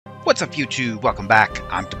What's up YouTube? Welcome back.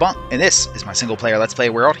 I'm Debunk, and this is my single player Let's Play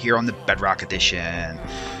world here on the Bedrock Edition.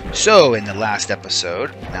 So, in the last episode,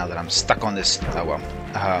 now that I'm stuck on this,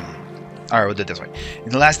 alright, we'll do it this way. In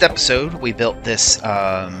the last episode, we built this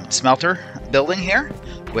smelter building here,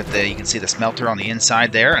 with the, you can see the smelter on the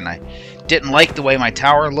inside there, and I didn't like the way my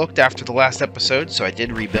tower looked after the last episode, so I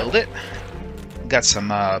did rebuild it. Got some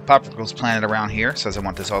popsicles planted around here, so I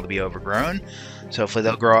want this all to be overgrown. So hopefully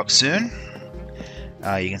they'll grow up soon.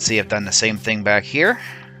 You can see I've done the same thing back here.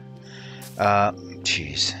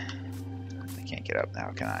 Jeez. I can't get up now,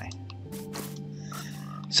 can I?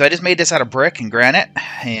 So I just made this out of brick and granite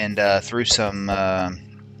and threw some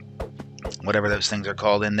whatever those things are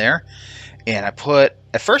called in there. And I put,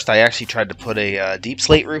 at first I actually tried to put a deep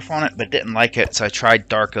slate roof on it, but didn't like it, so I tried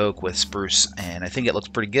dark oak with spruce, and I think it looks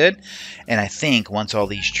pretty good. And I think once all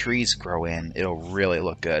these trees grow in, it'll really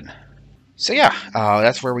look good. So yeah,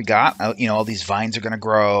 that's where we got. You know, all these vines are going to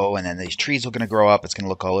grow, and then these trees are going to grow up. It's going to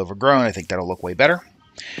look all overgrown. I think that'll look way better.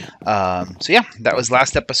 So yeah, that was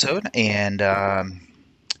last episode, and I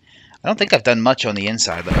don't think I've done much on the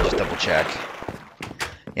inside. Let me just double check.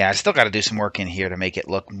 Yeah, I still got to do some work in here to make it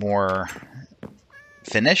look more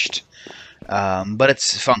finished, but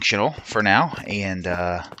it's functional for now, and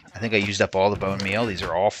I think I used up all the bone meal. These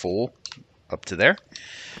are all full up to there.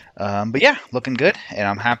 But yeah, looking good, and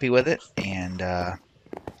I'm happy with it, and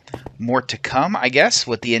more to come, I guess,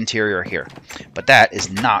 with the interior here. But that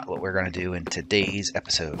is not what we're going to do in today's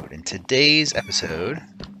episode. In today's episode,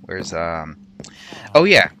 where's, oh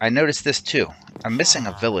yeah, I noticed this too. I'm missing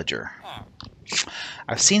a villager.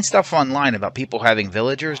 I've seen stuff online about people having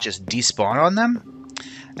villagers just despawn on them,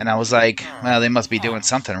 and I was like, well, they must be doing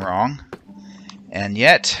something wrong. And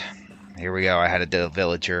yet, here we go, I had a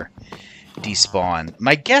villager despawn.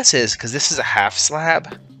 My guess is, because this is a half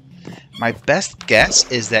slab, my best guess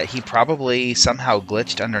is that he probably somehow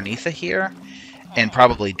glitched underneath of here and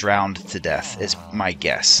probably drowned to death, is my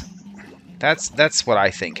guess. That's what I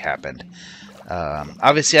think happened.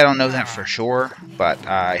 Obviously I don't know that for sure, but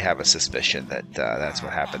I have a suspicion that that's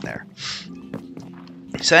what happened there.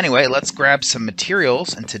 So anyway, let's grab some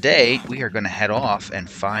materials, and today we are going to head off and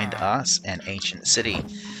find us an ancient city.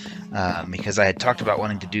 Because I had talked about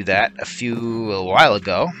wanting to do that a while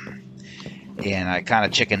ago, and I kind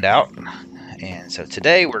of chickened out, and so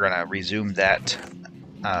today we're going to resume that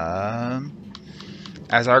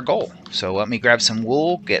as our goal. So let me grab some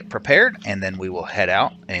wool, get prepared, and then we will head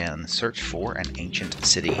out and search for an ancient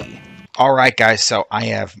city. Alright guys, so I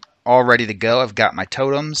have all ready to go. I've got my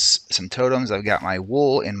totems, some totems, I've got my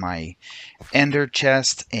wool in my ender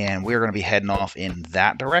chest, and we're going to be heading off in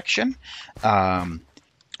that direction.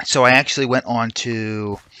 So I actually went on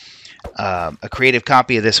to a creative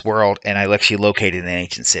copy of this world, and I actually located an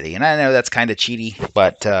ancient city. And I know that's kind of cheaty,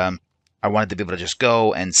 but I wanted to be able to just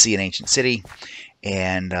go and see an ancient city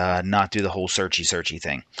and not do the whole searchy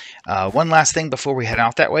thing. One last thing before we head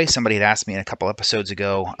out that way. Somebody had asked me in a couple episodes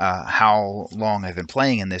ago how long I've been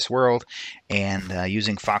playing in this world, and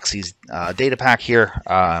using Foxy's data pack here,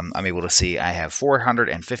 I'm able to see I have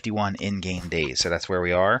 451 in-game days, so that's where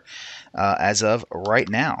we are as of right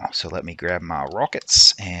now. So let me grab my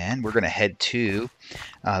rockets, and we're going to head to,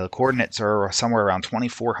 the coordinates are somewhere around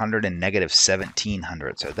 2400 and negative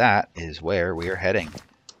 1700, so that is where we are heading.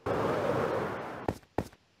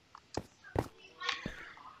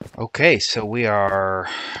 Okay, so we are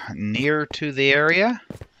near to the area.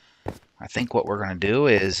 I think what we're going to do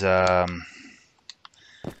is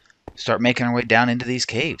start making our way down into these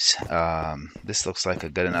caves. This looks like a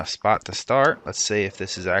good enough spot to start. Let's see if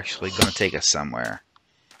this is actually going to take us somewhere.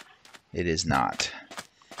 It is not.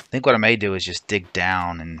 I think what I may do is just dig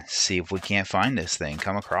down and see if we can't find this thing,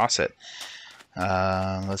 come across it.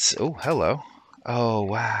 Let's. Oh, hello. Oh,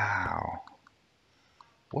 wow.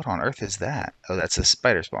 What on earth is that? Oh, that's a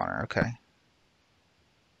spider spawner. Okay.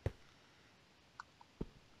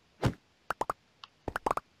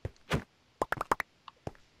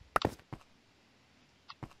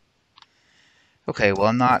 Okay, well,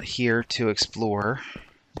 I'm not here to explore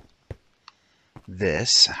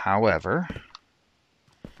this, however.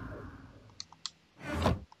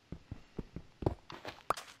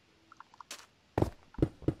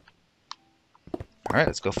 Alright,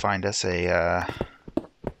 let's go find us a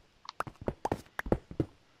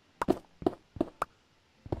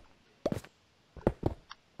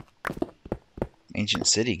ancient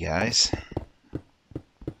city, guys.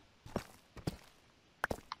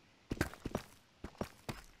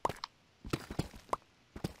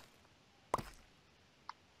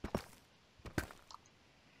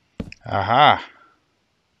 Aha!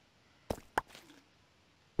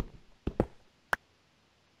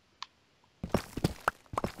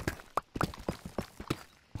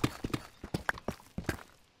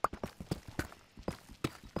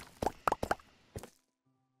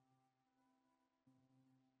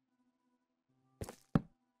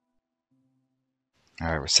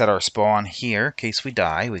 set our spawn here in case we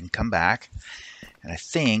die. We can come back. And I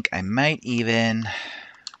think I might even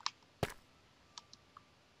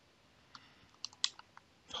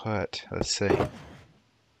put, let's see,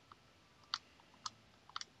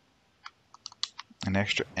 an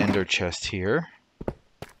extra ender chest here.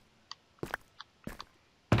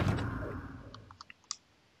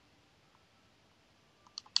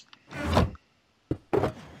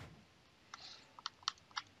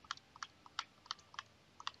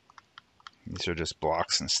 These are just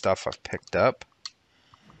blocks and stuff I've picked up.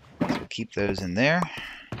 So keep those in there.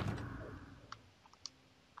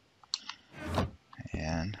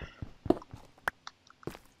 And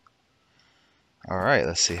alright,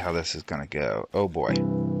 let's see how this is gonna go. Oh boy.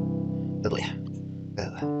 Oh boy. Here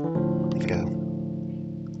we go.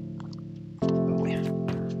 Oh boy.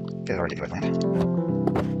 Okay, already do it, man.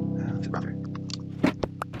 Let's run through.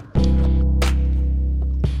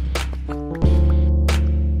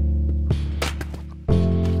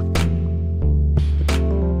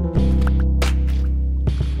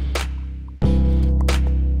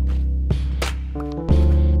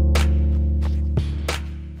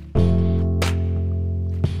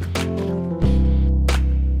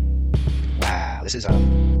 This is, I don't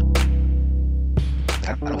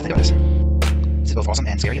know what to think of this. This is both awesome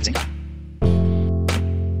and scary at the same time.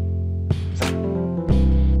 So, I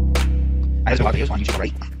know there's been a lot of videos on YouTube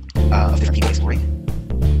already of different people exploring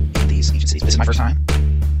in these ancient cities. This is my first time,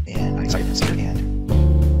 and I'm excited to see it, and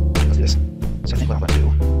let's do this. So I think what I'm going to do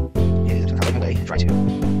is I'm going to light my way and try to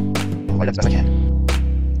light up as best I can.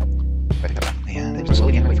 If I pick up that, and then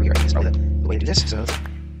slowly gain my way through here. I think it's probably the way to do this, so let's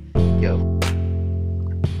go.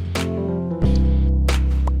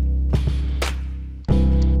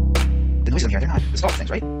 In here, they're not the stall things,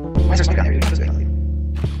 right? Why is there a spider down there? This way.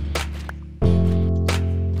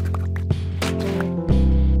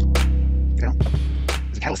 You know,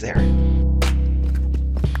 there's a catalyst there.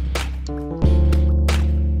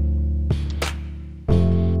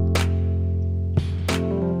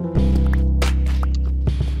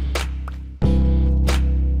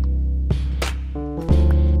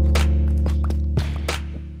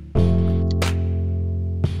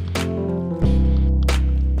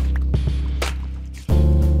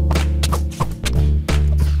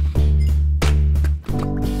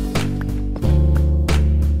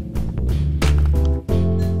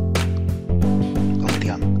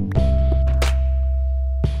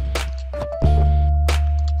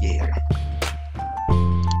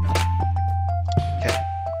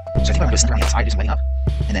 Just around the outside, do some lighting up,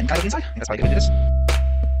 and then kind of inside. I think that's probably a good way to do this.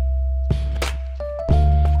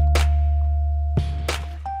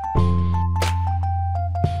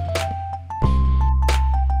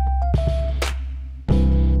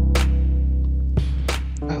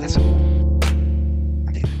 Oh, that's so cool.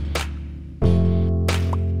 I'm digging it.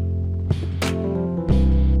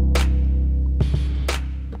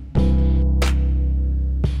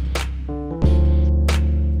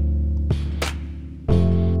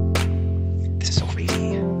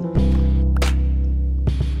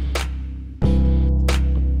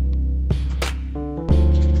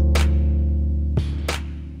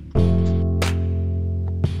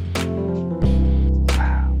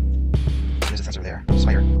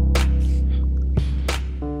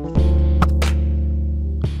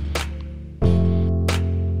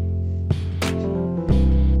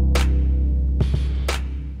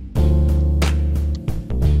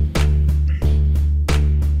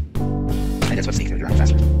 That's what sneaks through running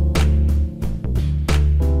faster.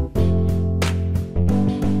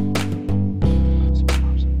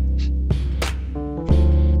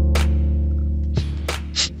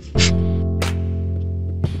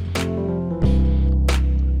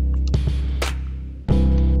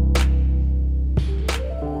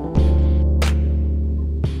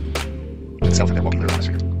 Itself like that walking literally on the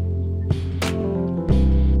street.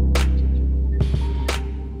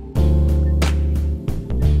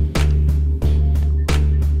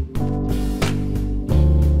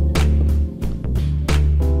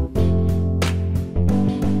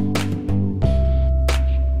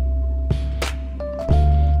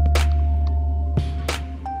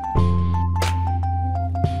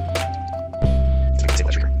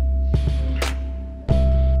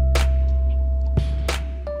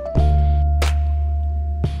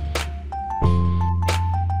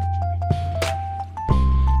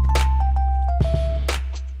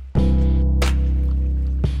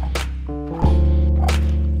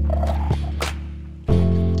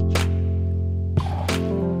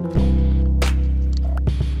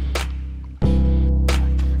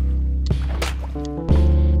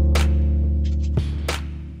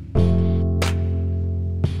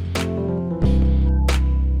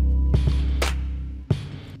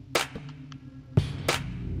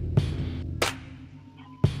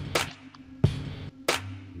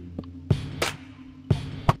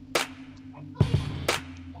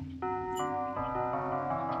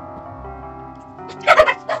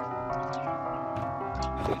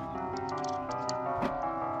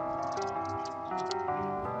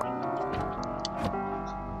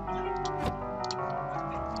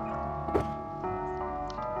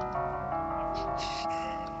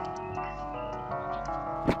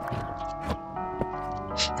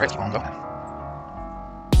 Alright, keep on going.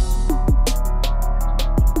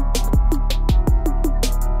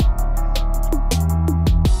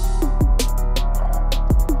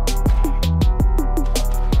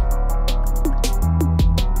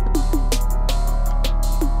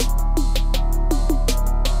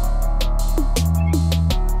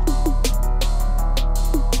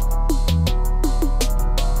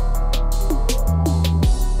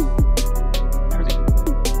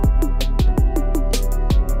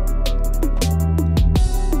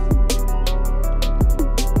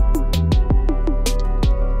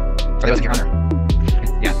 Are they looking around there?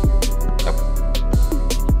 Yeah. Oh.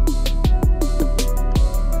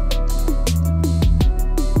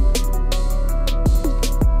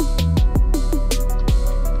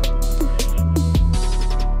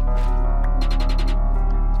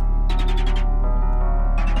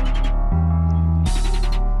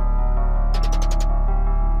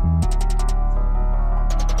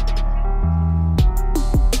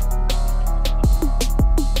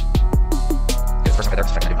 It's the first time I've ever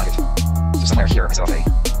affected my pocket. So somewhere here I saw a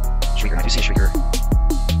shrieker, and I do see a shrieker.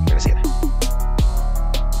 Where do I see it?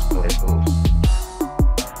 Oh, there's... Ooh.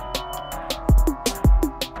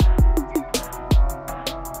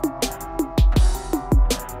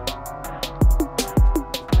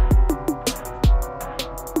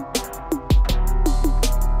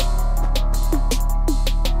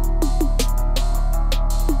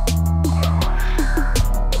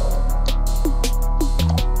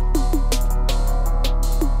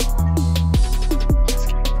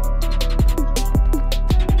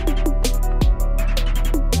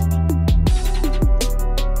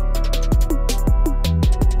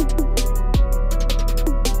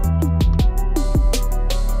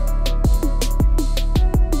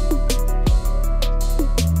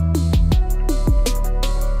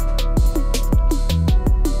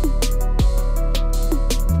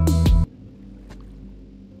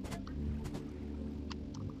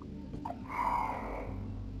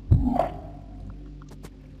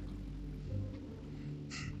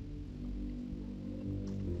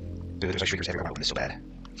 Dude, there's like shriekers everywhere. I want this so bad.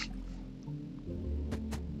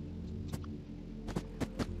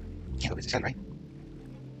 Can't go this side, right?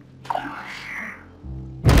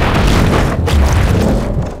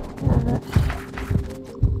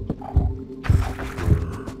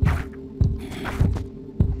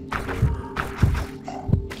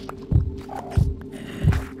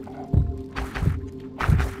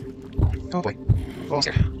 Oh boy. Oh, I'm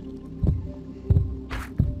scared.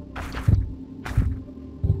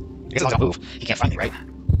 I guess as long as I don't move, he can't find me, right?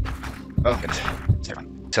 Oh, goodness. It's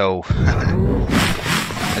terrifying. So,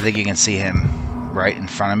 I think you can see him right in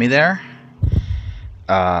front of me there.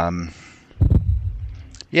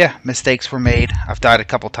 Yeah, mistakes were made. I've died a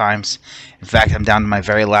couple times. In fact, I'm down to my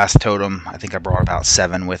very last totem. I think I brought about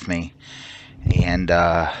 7 with me. And,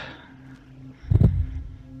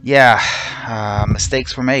 yeah,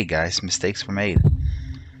 mistakes were made, guys. Mistakes were made.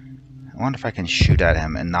 I wonder if I can shoot at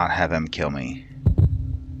him and not have him kill me.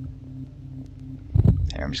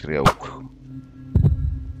 Here, I'm just gonna go.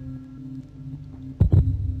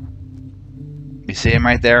 You see him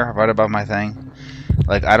right there, right above my thing?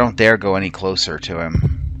 Like, I don't dare go any closer to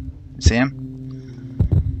him. See him?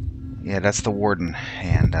 Yeah, that's the Warden.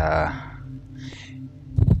 And,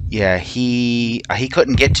 yeah, he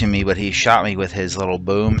couldn't get to me, but he shot me with his little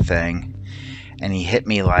boom thing. And he hit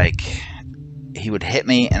me like... He would hit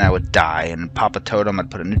me and I would die. And pop a totem, I'd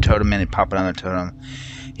put a new totem in and pop another totem.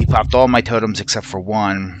 He popped all my totems except for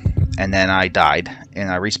one. And then I died. And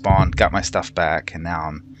I respawned, got my stuff back, and now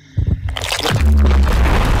I'm...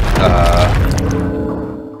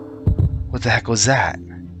 What the heck was that?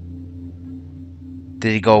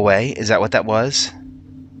 Did he go away? Is that what that was?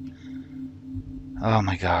 Oh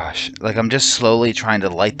my gosh. Like, I'm just slowly trying to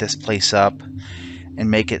light this place up and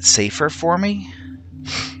make it safer for me.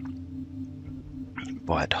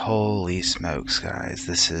 But holy smokes, guys.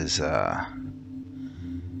 This is,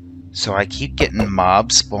 So I keep getting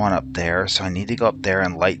mobs spawn up there, so I need to go up there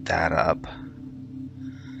and light that up.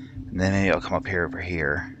 And then maybe I'll come up here over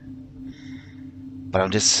here. But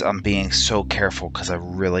I'm being so careful because I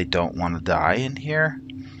really don't want to die in here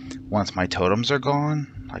once my totems are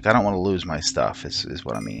gone. Like, I don't want to lose my stuff, is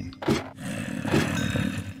what I mean.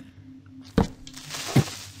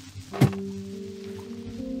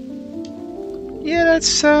 Yeah, that's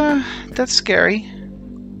scary.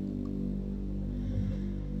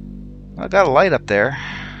 I got a light up there.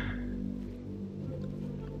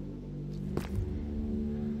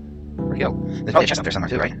 Where'd he go? There's probably a chest up there somewhere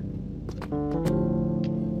too, right?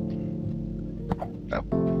 Oh,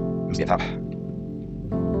 must be up top.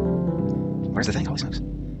 Where's the thing? Holy smokes.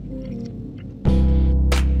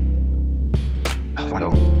 Oh, I want to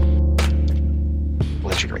go. Oh,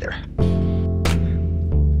 there's a trigger right there.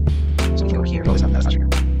 So we can go over here. Oh, that's not a trigger.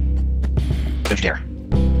 Don't you dare.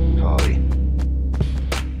 Holy.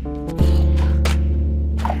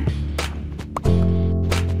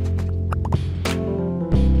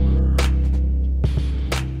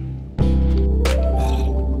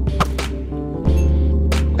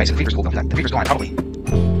 Okay, so the creeper's cool. The creeper's going, probably.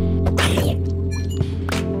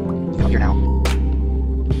 Come up here now.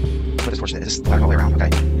 Put this torch. Is this ladder all the way around? Okay.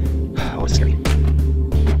 Oh, this is scary.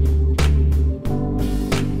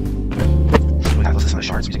 We gotta listen to some of the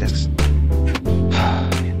shards, music discs.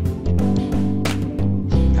 Man.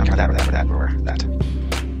 I don't care about that, or that.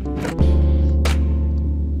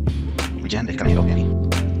 Regen, they come in, Annie.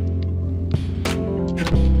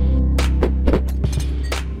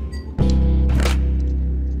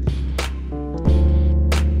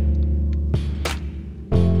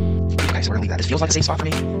 Okay, so we're gonna leave that. This feels like a safe spot for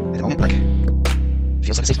me at the moment. Like,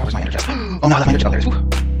 feels like a safe spot. Where's my ender chest? Oh no, that's my ender chest. There it is. Woo.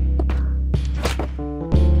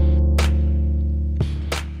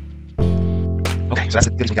 Okay, so that's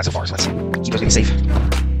the goodies we got so far. So let's keep those getting safe.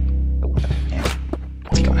 Oh, and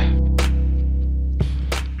let's keep going.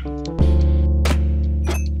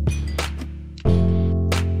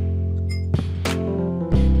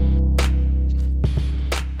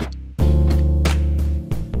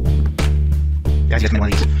 Guys, you guys can make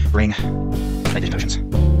one of these. Bring night vision potions.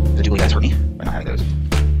 The dual guys hurt me by not having those.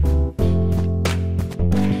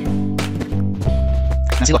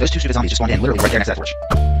 Now see, look, those two stupid zombies just spawned in literally right there next to that torch.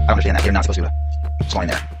 I don't understand that. They're not supposed to spawn in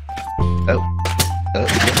there. Oh,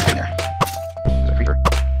 there's in there. There's a creeper.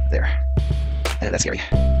 There. That's scary.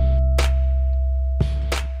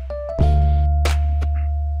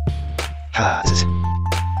 Ah, this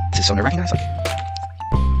is so nerve-wracking, guys. Like,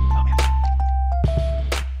 oh man.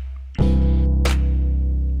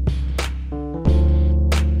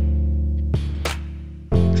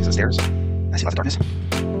 See some stairs. I see lots of darkness.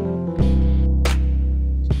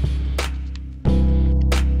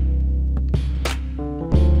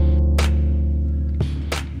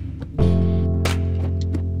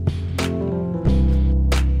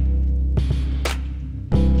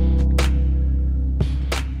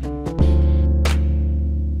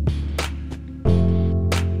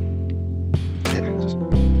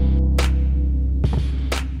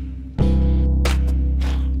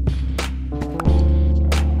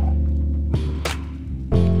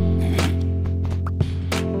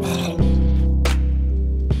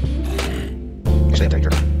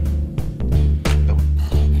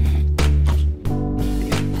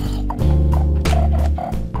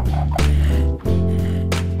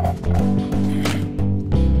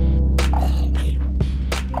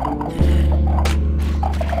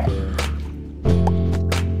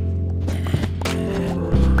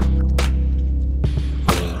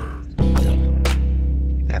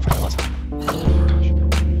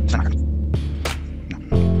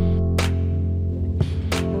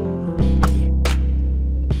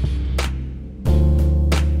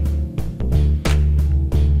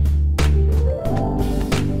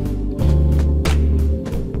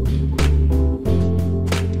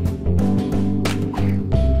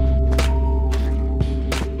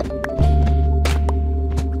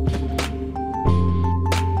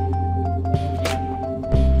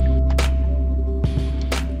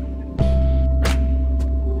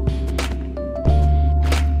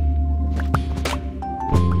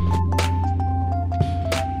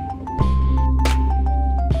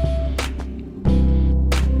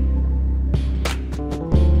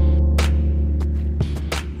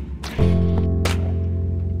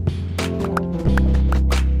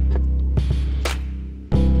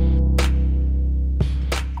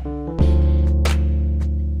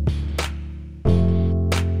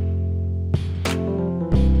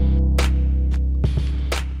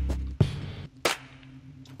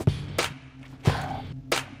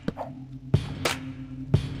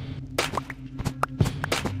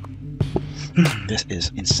 This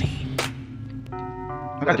is insane.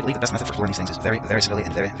 I'm glad to believe the best method for exploring these things is very, very slowly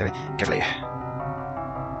and very, very carefully.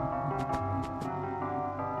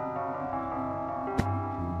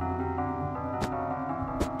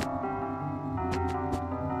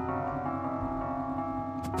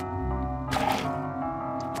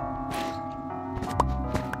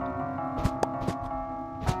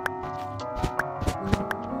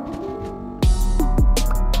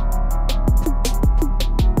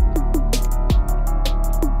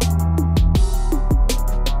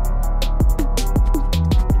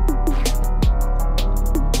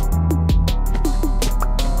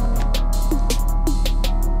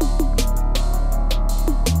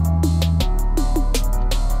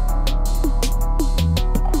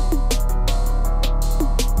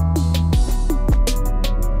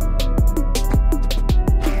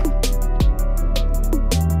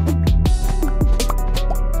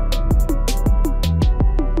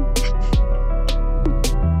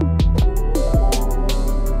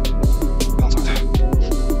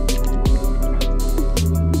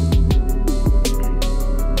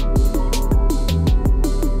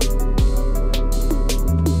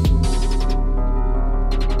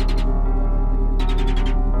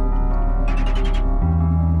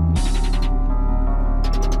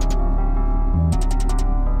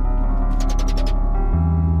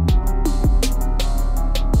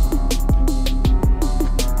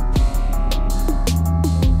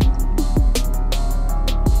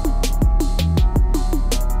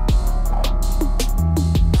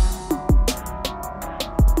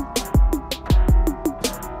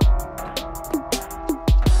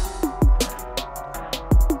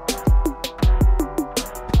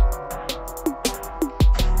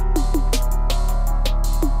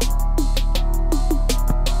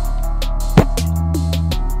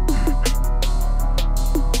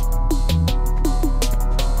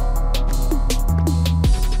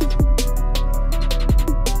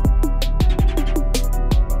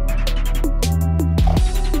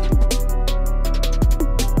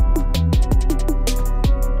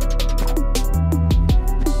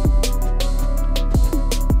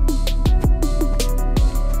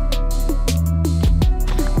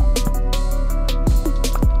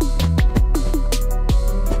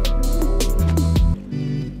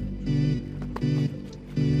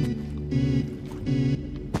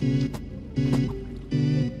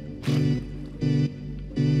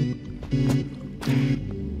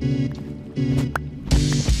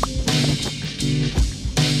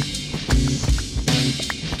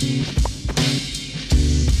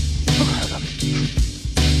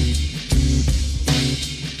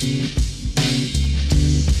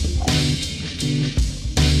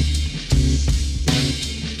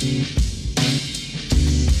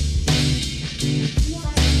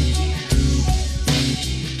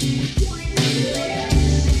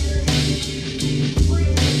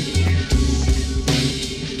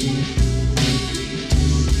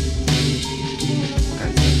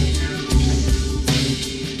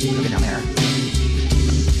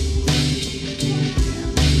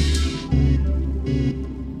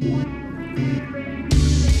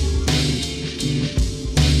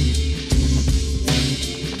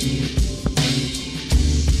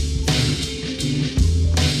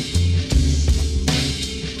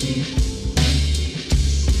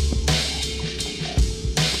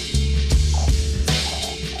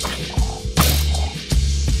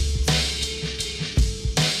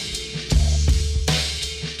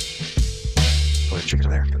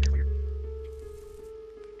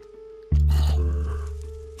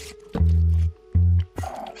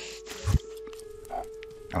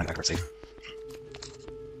 I like accuracy.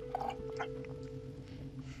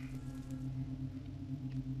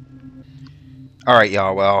 Alright,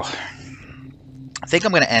 y'all, well, I think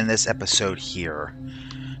I'm going to end this episode here.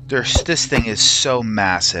 This thing is so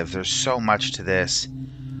massive. There's so much to this.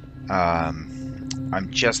 I'm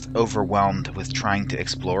just overwhelmed with trying to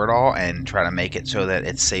explore it all and try to make it so that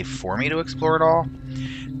it's safe for me to explore it all,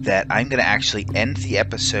 that I'm going to actually end the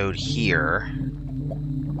episode here.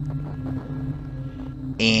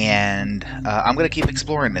 And I'm going to keep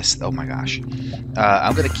exploring this. Oh my gosh.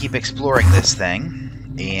 I'm going to keep exploring this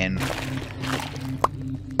thing. And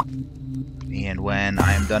when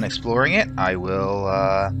I'm done exploring it, I will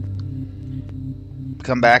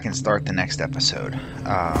come back and start the next episode.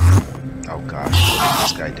 Oh gosh, what is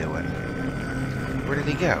this guy doing? Where did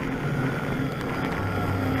he go?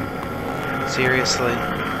 Seriously?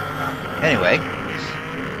 Anyway.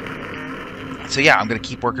 So yeah, I'm going to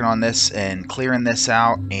keep working on this and clearing this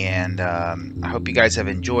out, and I hope you guys have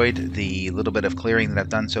enjoyed the little bit of clearing that I've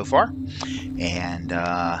done so far, and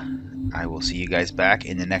I will see you guys back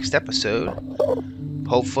in the next episode,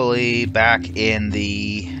 hopefully back in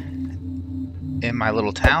my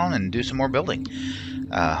little town, and do some more building.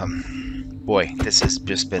 Boy, this has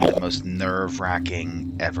just been the most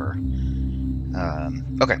nerve-wracking ever.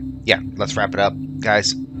 Okay, yeah, let's wrap it up,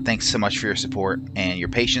 guys. Thanks so much for your support and your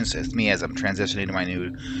patience with me as I'm transitioning to my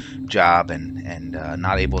new job and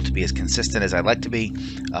not able to be as consistent as I'd like to be.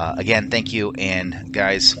 Again, thank you, and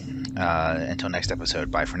guys, until next episode,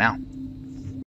 bye for now.